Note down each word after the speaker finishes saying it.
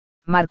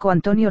Marco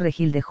Antonio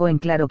Regil dejó en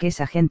claro que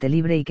es agente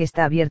libre y que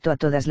está abierto a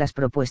todas las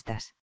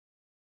propuestas.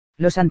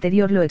 Los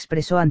anterior lo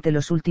expresó ante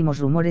los últimos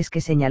rumores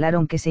que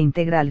señalaron que se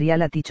integra al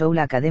reality show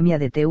la Academia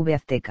de TV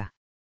Azteca.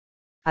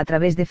 A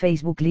través de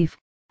Facebook Live,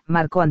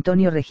 Marco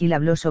Antonio Regil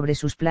habló sobre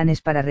sus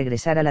planes para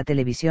regresar a la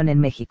televisión en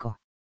México.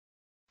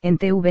 En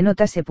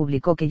TVNotas se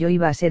publicó que yo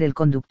iba a ser el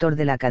conductor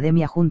de la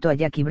Academia junto a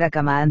Jacky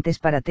Bracamontes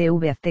para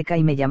TVAzteca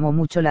y me llamó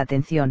mucho la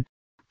atención,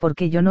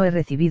 porque yo no he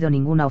recibido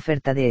ninguna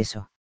oferta de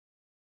eso.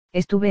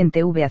 Estuve en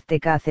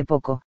TVAzteca hace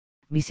poco,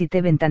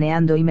 visité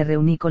Ventaneando y me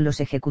reuní con los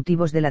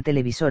ejecutivos de la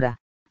televisora,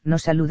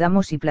 nos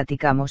saludamos y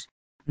platicamos,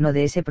 no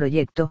de ese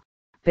proyecto,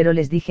 pero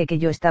les dije que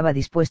yo estaba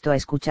dispuesto a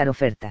escuchar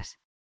ofertas.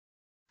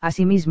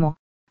 Asimismo,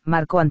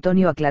 Marco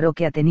Antonio aclaró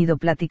que ha tenido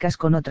pláticas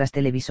con otras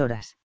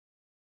televisoras.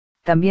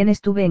 También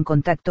estuve en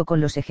contacto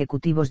con los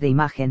ejecutivos de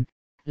Imagen,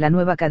 la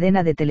nueva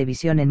cadena de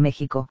televisión en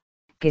México,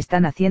 que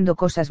están haciendo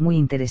cosas muy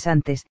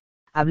interesantes,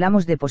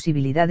 hablamos de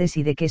posibilidades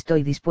y de que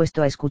estoy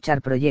dispuesto a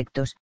escuchar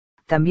proyectos,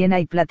 también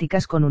hay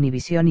pláticas con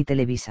Univisión y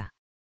Televisa.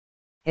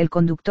 El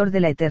conductor de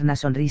La Eterna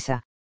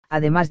Sonrisa,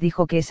 además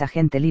dijo que es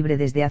agente libre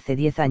desde hace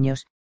 10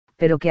 años,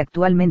 pero que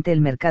actualmente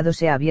el mercado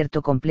se ha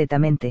abierto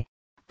completamente,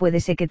 puede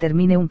ser que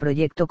termine un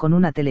proyecto con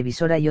una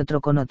televisora y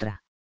otro con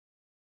otra.